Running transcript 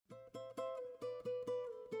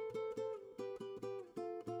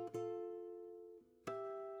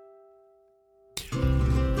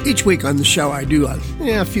Each week on the show, I do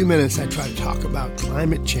a few minutes. I try to talk about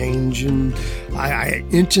climate change, and I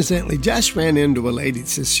incidentally just ran into a lady that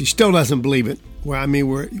says she still doesn't believe it. Well, I mean,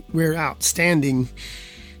 we're outstanding.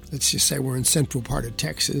 Let's just say we're in central part of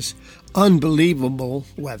Texas. Unbelievable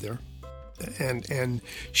weather, and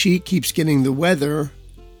she keeps getting the weather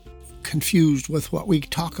confused with what we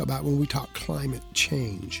talk about when we talk climate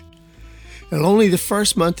change. And only the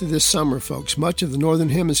first month of this summer, folks, much of the Northern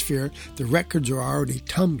Hemisphere, the records are already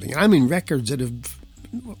tumbling. I mean records that have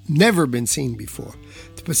never been seen before.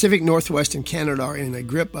 The Pacific Northwest and Canada are in a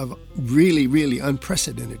grip of really, really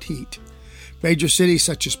unprecedented heat. Major cities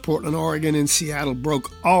such as Portland, Oregon, and Seattle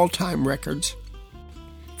broke all-time records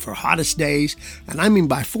for hottest days, and I mean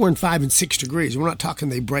by 4 and 5 and 6 degrees. We're not talking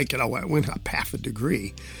they break it, it went up half a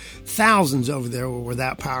degree. Thousands over there were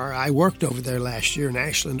without power. I worked over there last year in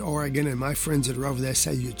Ashland, Oregon, and my friends that are over there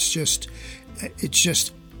say it's just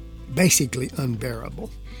basically unbearable.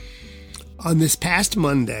 On this past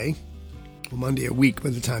Monday a week by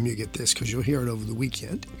the time you get this, because you'll hear it over the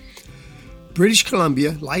weekend, British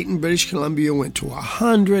Columbia, Lytton, British Columbia, went to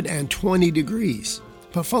 120 degrees.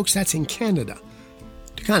 But folks, that's in Canada.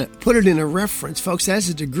 To kind of put it in a reference, folks, that's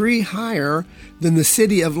a degree higher than the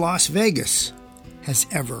city of Las Vegas has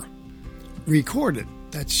ever recorded.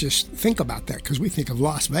 That's just, think about that, because we think of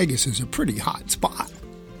Las Vegas as a pretty hot spot.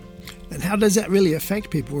 And how does that really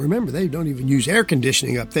affect people? Remember, they don't even use air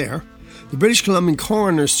conditioning up there. The British Columbian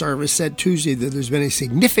Coroner's Service said Tuesday that there's been a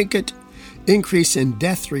significant increase in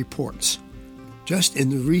death reports just in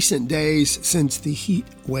the recent days since the heat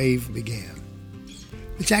wave began.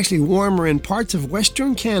 It's actually warmer in parts of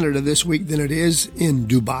Western Canada this week than it is in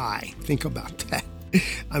Dubai. Think about that.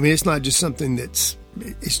 I mean, it's not just something it's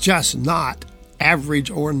just not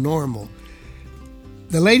average or normal.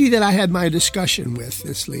 The lady that I had my discussion with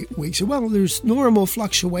this week said, well, there's normal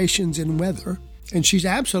fluctuations in weather. And she's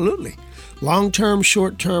absolutely. Long-term,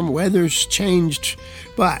 short-term, weather's changed.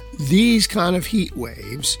 But these kind of heat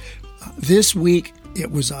waves, this week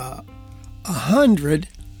it was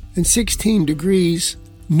 116 degrees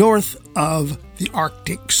north of the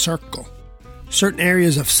Arctic Circle. Certain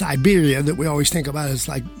areas of Siberia that we always think about as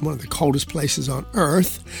like one of the coldest places on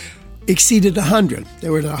Earth exceeded 100. They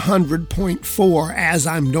were at 100.4 as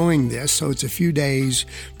I'm doing this, so it's a few days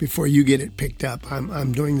before you get it picked up.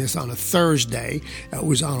 I'm doing this on a Thursday. It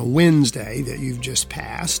was on a Wednesday that you've just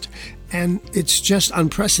passed, and it's just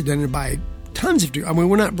unprecedented by tons of degrees. I mean,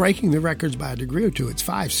 we're not breaking the records by a degree or two. It's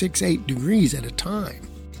 5, 6, 8 degrees at a time.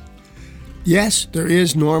 Yes, there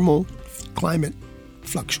is normal climate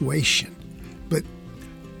fluctuation, but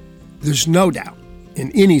there's no doubt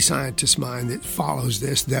in any scientist's mind that follows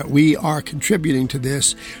this that we are contributing to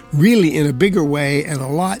this really in a bigger way and a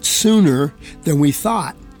lot sooner than we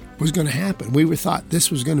thought was going to happen. We thought this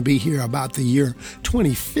was going to be here about the year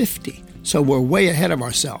 2050. So we're way ahead of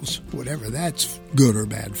ourselves, whatever that's good or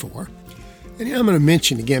bad for. And I'm going to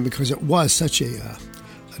mention again, because it was such a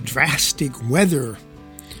drastic weather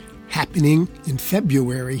happening in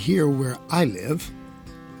February here where I live.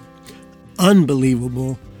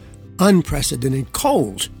 Unbelievable, unprecedented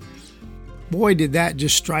cold. Boy, did that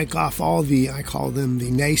just strike off all I call them the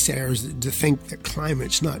naysayers to think that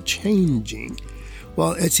climate's not changing.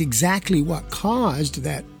 Well, it's exactly what caused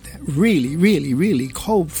that really, really, really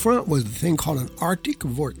cold front was the thing called an Arctic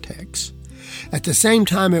vortex. At the same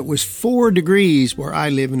time, it was 4 degrees where I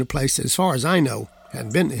live in a place that, as far as I know,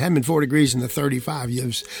 hadn't been 4 degrees in the 35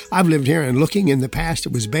 years I've lived here. And looking in the past,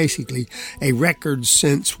 it was basically a record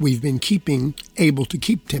since we've been able to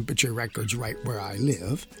keep temperature records right where I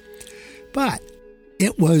live. But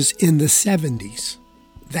it was in the 70s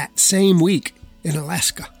that same week in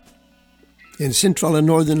Alaska. In central and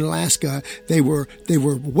northern Alaska, they were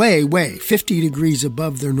way 50 degrees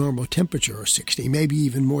above their normal temperature, or 60, maybe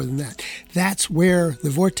even more than that. That's where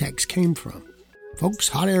the vortex came from. Folks,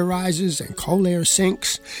 hot air rises and cold air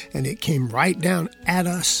sinks, and it came right down at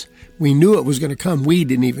us. We knew it was going to come. We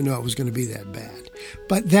didn't even know it was going to be that bad.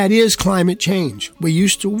 But that is climate change. We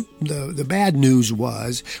used to, the bad news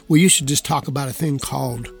was, we used to just talk about a thing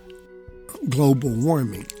called global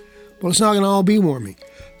warming. Well, it's not going to all be warming.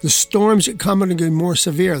 The storms that come are going to be more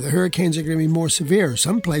severe. The hurricanes are going to be more severe.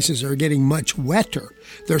 Some places are getting much wetter.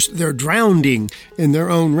 They're drowning in their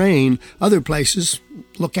own rain. Other places,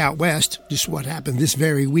 look out west, just what happened this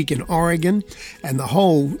very week in Oregon and the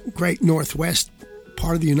whole great northwest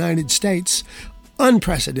part of the United States,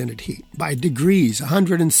 unprecedented heat by degrees,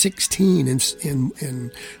 116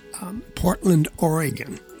 in Portland,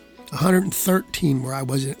 Oregon, 113 where I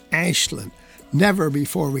was in Ashland. Never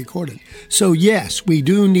before recorded. So yes, we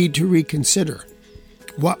do need to reconsider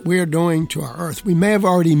what we're doing to our Earth. We may have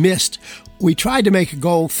already missed we tried to make a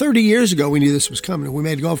goal 30 years ago. We knew this was coming. We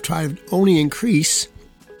made a goal of trying to only increase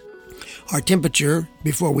our temperature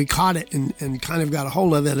before we caught it and kind of got a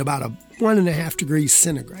hold of it about a 1.5 degrees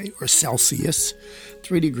centigrade or Celsius,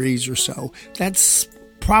 3 degrees or so. That's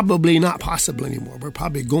probably not possible anymore. We're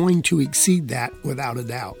probably going to exceed that without a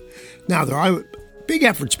doubt. Now, there are big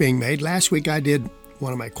efforts being made. Last week I did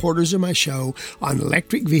one of my quarters of my show on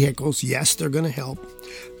electric vehicles. Yes, they're going to help.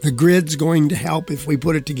 The grid's going to help if we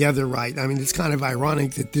put it together right. I mean, it's kind of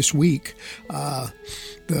ironic that this week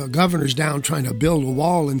the governor's down trying to build a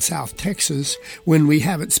wall in South Texas when we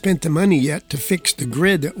haven't spent the money yet to fix the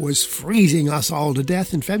grid that was freezing us all to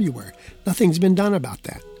death in February. Nothing's been done about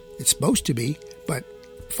that. It's supposed to be, but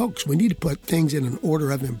folks, we need to put things in an order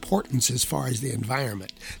of importance as far as the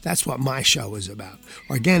environment. That's what my show is about.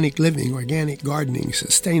 Organic living, organic gardening,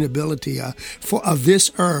 sustainability of this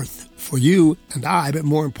earth for you and I, but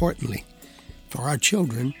more importantly, for our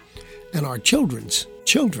children and our children's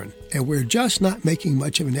children. And we're just not making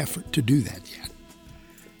much of an effort to do that yet.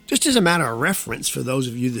 Just as a matter of reference for those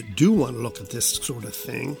of you that do want to look at this sort of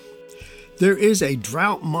thing, there is a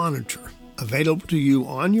drought monitor available to you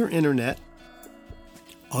on your internet.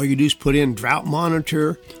 All you do is put in drought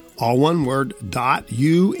monitor, all one word, .unl.edu.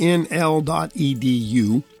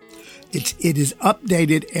 It is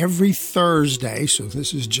updated every Thursday, so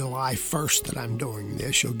this is July 1st that I'm doing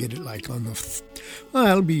this. You'll get it like on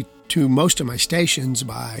it'll be to most of my stations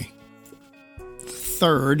by the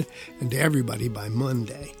 3rd and to everybody by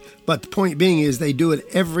Monday. But the point being is they do it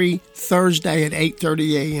every Thursday at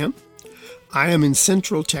 8:30 a.m. I am in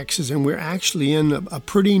Central Texas, and we're actually in a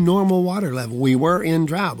pretty normal water level. We were in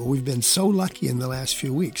drought, but we've been so lucky in the last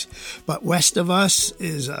few weeks. But west of us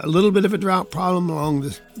is a little bit of a drought problem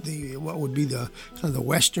along the what would be the kind of the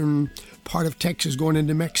western part of Texas going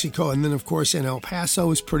into Mexico. And then, of course, in El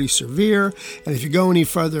Paso is pretty severe. And if you go any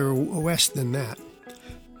further west than that,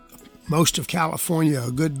 most of California,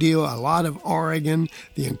 a good deal, a lot of Oregon,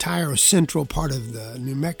 the entire central part of the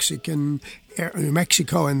New Mexico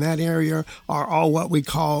and that area are all what we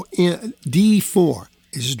call D4.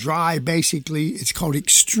 It's dry, basically. It's called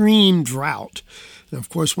extreme drought. And, of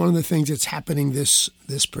course, one of the things that's happening this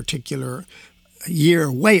particular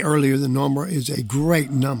year, way earlier than normal, is a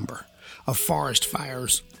great number of forest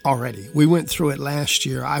fires already. We went through it last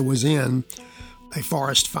year. I was in a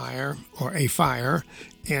forest fire or a fire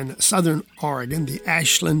in southern Oregon, the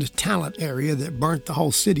Ashland Talent area that burnt the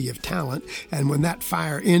whole city of Talent. And when that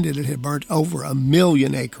fire ended, it had burnt over 1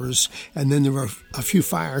 million acres. And then there were a few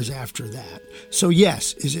fires after that. So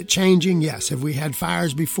yes, is it changing? Yes. Have we had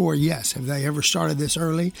fires before? Yes. Have they ever started this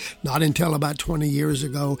early? Not until about 20 years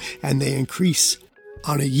ago. And they increase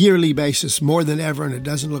on a yearly basis more than ever. And it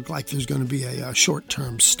doesn't look like there's going to be a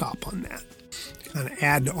short-term stop on that. And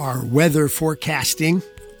add our weather forecasting,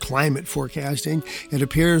 climate forecasting, it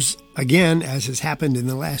appears, again, as has happened in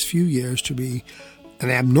the last few years, to be an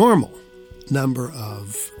abnormal number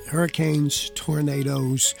of hurricanes,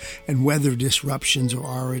 tornadoes, and weather disruptions are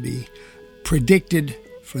already predicted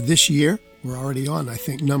for this year. We're already on, I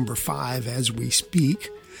think, number 5 as we speak.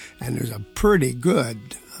 And there's a pretty good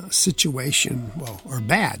situation, or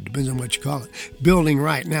bad, depends on what you call it, building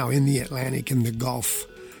right now in the Atlantic and the Gulf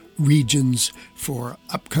regions for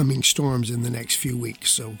upcoming storms in the next few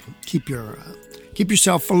weeks. So keep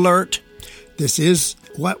yourself alert. This is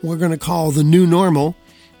what we're going to call the new normal.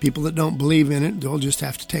 People that don't believe in it, they'll just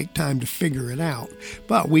have to take time to figure it out.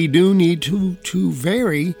 But we do need to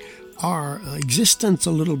vary our existence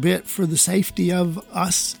a little bit for the safety of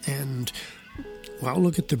us. And, well,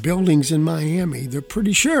 look at the buildings in Miami. They're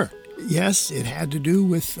pretty sure. Yes, it had to do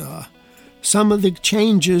with some of the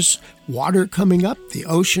changes, water coming up, the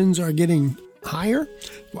oceans are getting higher.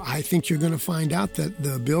 Well, I think you're going to find out that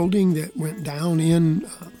the building that went down in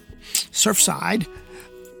Surfside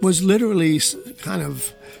was literally kind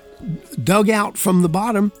of dug out from the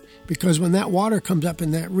bottom, because when that water comes up in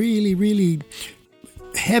that really, really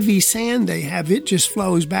heavy sand they have, it just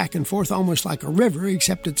flows back and forth almost like a river,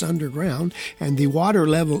 except it's underground, and the water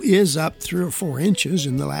level is up 3 or 4 inches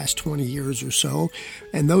in the last 20 years or so.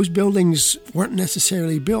 And those buildings weren't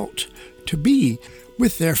necessarily built to be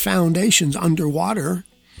with their foundations underwater,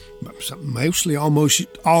 mostly almost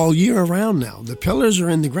all year around now. The pillars are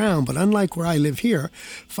in the ground, but unlike where I live here,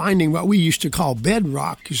 finding what we used to call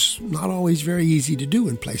bedrock is not always very easy to do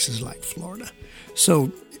in places like Florida.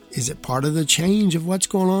 So is it part of the change of what's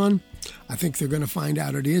going on? I think they're going to find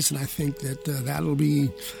out it is, and I think that that'll be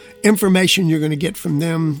information you're going to get from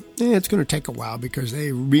them. It's going to take a while, because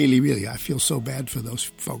they really, really, I feel so bad for those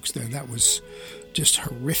folks there. That was just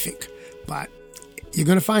horrific. But you're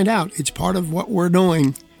going to find out it's part of what we're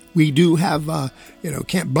doing we do have,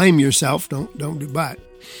 can't blame yourself. Don't do, but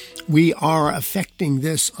we are affecting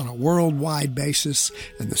this on a worldwide basis.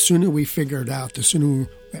 And the sooner we figure it out, the sooner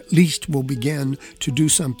at least we'll begin to do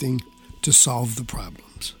something to solve the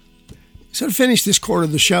problems. So to finish this quarter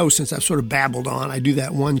of the show, since I've sort of babbled on, I do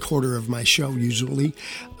that 1/4 of my show usually.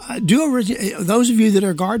 Those of you that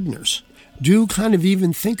are gardeners, do kind of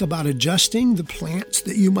even think about adjusting the plants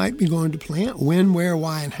that you might be going to plant, when, where,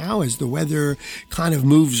 why, and how, as the weather kind of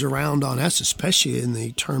moves around on us, especially in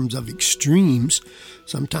the terms of extremes,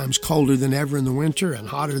 sometimes colder than ever in the winter and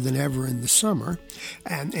hotter than ever in the summer.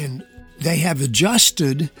 And they have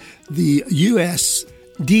adjusted the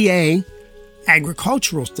USDA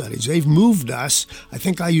agricultural studies. They've moved us. I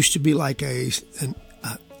think I used to be like an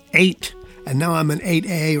 8, and now I'm an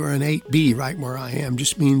 8A or an 8B right where I am.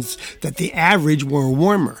 Just means that the average were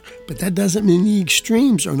warmer. But that doesn't mean the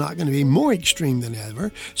extremes are not going to be more extreme than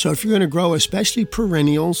ever. So if you're going to grow especially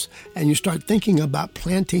perennials and you start thinking about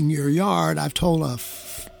planting your yard, I've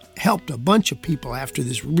helped a bunch of people after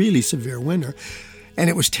this really severe winter. And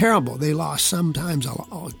it was terrible. They lost sometimes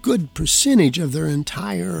a good percentage of their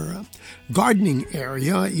entire gardening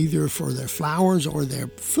area, either for their flowers or their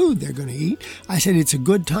food they're going to eat. I said it's a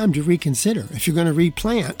good time to reconsider. If you're going to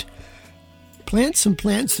replant, plant some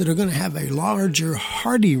plants that are going to have a larger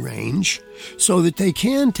hardy range so that they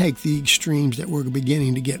can take the extremes that we're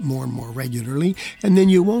beginning to get more and more regularly. And then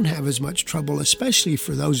you won't have as much trouble, especially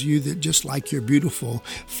for those of you that just like your beautiful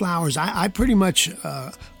flowers. I pretty much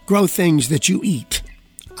grow things that you eat.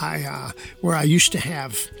 Where I used to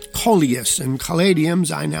have coleus and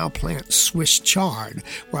caladiums, I now plant Swiss chard.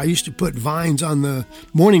 Where I used to put vines on the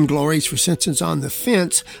morning glories, for instance, on the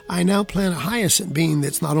fence, I now plant a hyacinth bean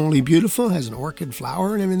that's not only beautiful, has an orchid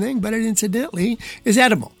flower and everything, but it incidentally is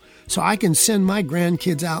edible. So I can send my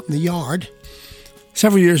grandkids out in the yard.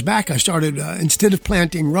 Several years back, I started, instead of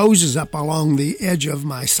planting roses up along the edge of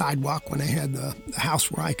my sidewalk when I had the house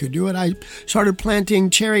where I could do it, I started planting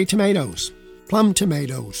cherry tomatoes, plum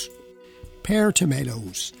tomatoes, pear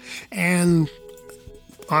tomatoes, and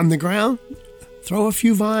on the ground, throw a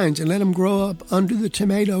few vines and let them grow up under the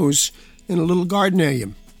tomatoes in a little garden area.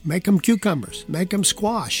 Make them cucumbers, make them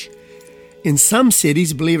squash. In some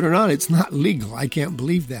cities, believe it or not, it's not legal. I can't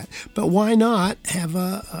believe that. But why not have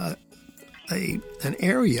an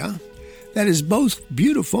area that is both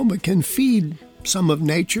beautiful but can feed some of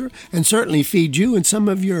nature and certainly feed you and some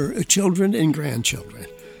of your children and grandchildren.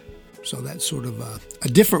 So that's sort of a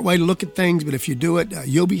different way to look at things, but if you do it,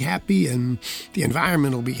 you'll be happy and the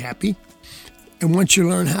environment will be happy. And once you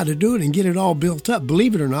learn how to do it and get it all built up,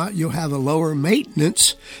 believe it or not, you'll have a lower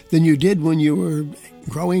maintenance than you did when you were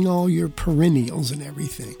growing all your perennials and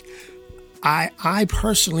everything. I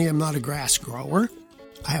personally am not a grass grower.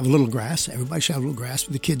 I have a little grass. Everybody should have a little grass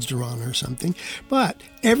for the kids to run or something. But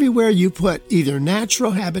everywhere you put either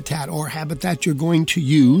natural habitat or habitat you're going to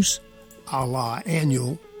use, a la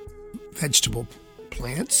annual vegetable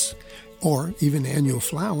plants or even annual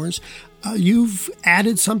flowers, you've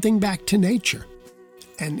added something back to nature.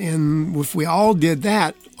 And if we all did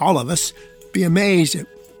that, all of us, be amazed at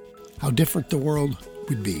how different the world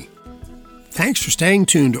would be. Thanks for staying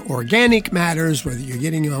tuned to Organic Matters, whether you're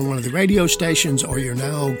getting it on one of the radio stations or you're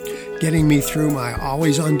now getting me through my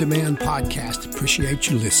Always On Demand podcast. Appreciate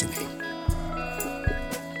you listening.